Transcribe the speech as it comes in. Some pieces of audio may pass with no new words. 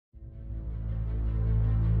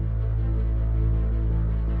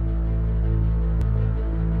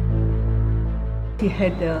He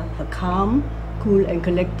had a calm, cool and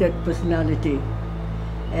collected personality.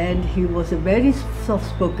 And he was a very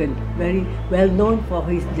soft-spoken, very well known for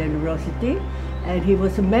his generosity, and he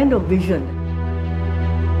was a man of vision.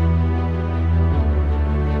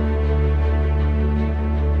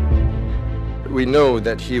 We know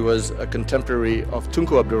that he was a contemporary of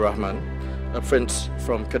Tuanku Abdul Rahman, a prince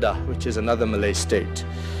from Kedah, which is another Malay state,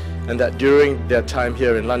 and that during their time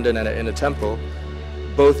here in London and in the temple,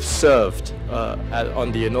 both served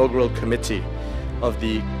on the inaugural committee of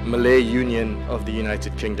the Malay Union of the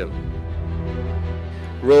United Kingdom.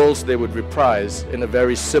 Roles they would reprise in a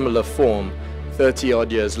very similar form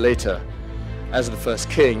 30-odd years later as the first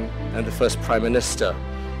king and the first prime minister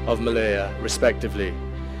of Malaya, respectively.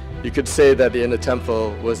 You could say that the Inner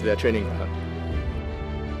Temple was their training ground.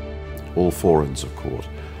 All four ends of court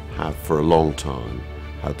have for a long time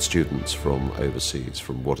had students from overseas,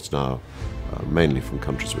 from what is now mainly from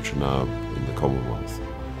countries which are now in the Commonwealth.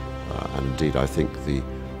 And indeed, I think the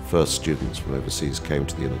first students from overseas came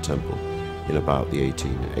to the Inner Temple in about the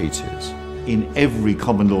 1880s. In every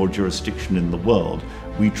common law jurisdiction in the world,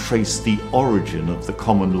 we trace the origin of the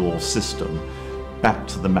common law system back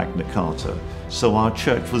to the Magna Carta. So our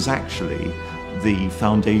church was actually the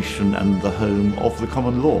foundation and the home of the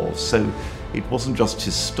common law. So it wasn't just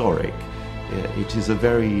historic, it is a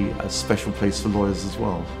very special place for lawyers as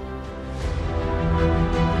well.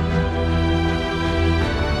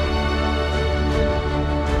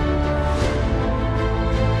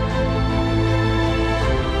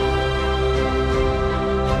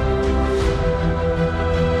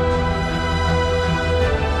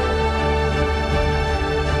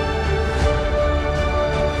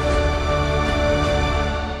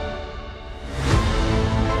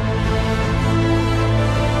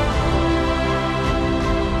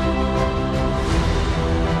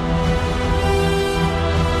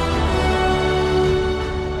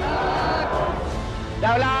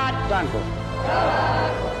 Daulat Tuanku.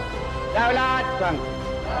 Daulat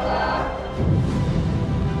Tuanku.